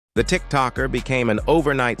The TikToker became an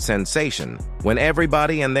overnight sensation when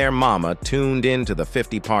everybody and their mama tuned into the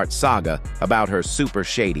 50-part saga about her super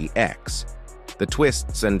shady ex. The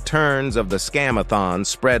twists and turns of the scamathon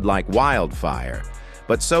spread like wildfire,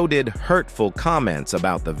 but so did hurtful comments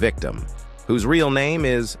about the victim, whose real name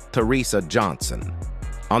is Reesa Johnson.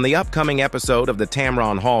 On the upcoming episode of the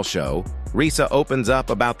Tamron Hall Show, Reesa opens up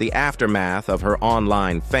about the aftermath of her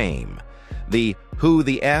online fame, the "Who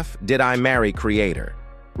the F Did I Marry" creator.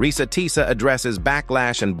 Reesa Tessa addresses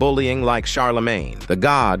backlash and bullying like Charlamagne, the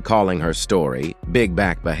god calling her story big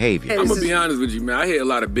back behavior. I'm gonna be honest with you, man. I hear a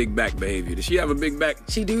lot of big back behavior. Does she have a big back?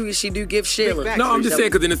 She do give Sheila. No, I'm just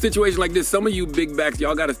saying, because in a situation like this, some of you big backs,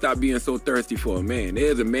 y'all gotta stop being so thirsty for a man.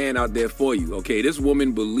 There's a man out there for you, okay? This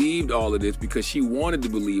woman believed all of this because she wanted to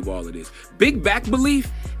believe all of this. Big back belief?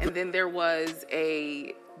 And then there was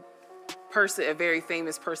a very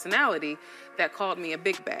famous personality that called me a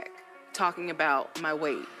big back, talking about my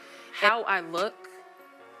weight. How I look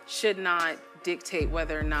should not dictate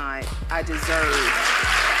whether or not I deserve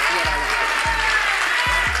what I want.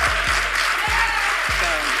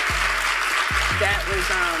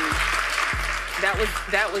 So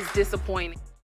that was disappointing.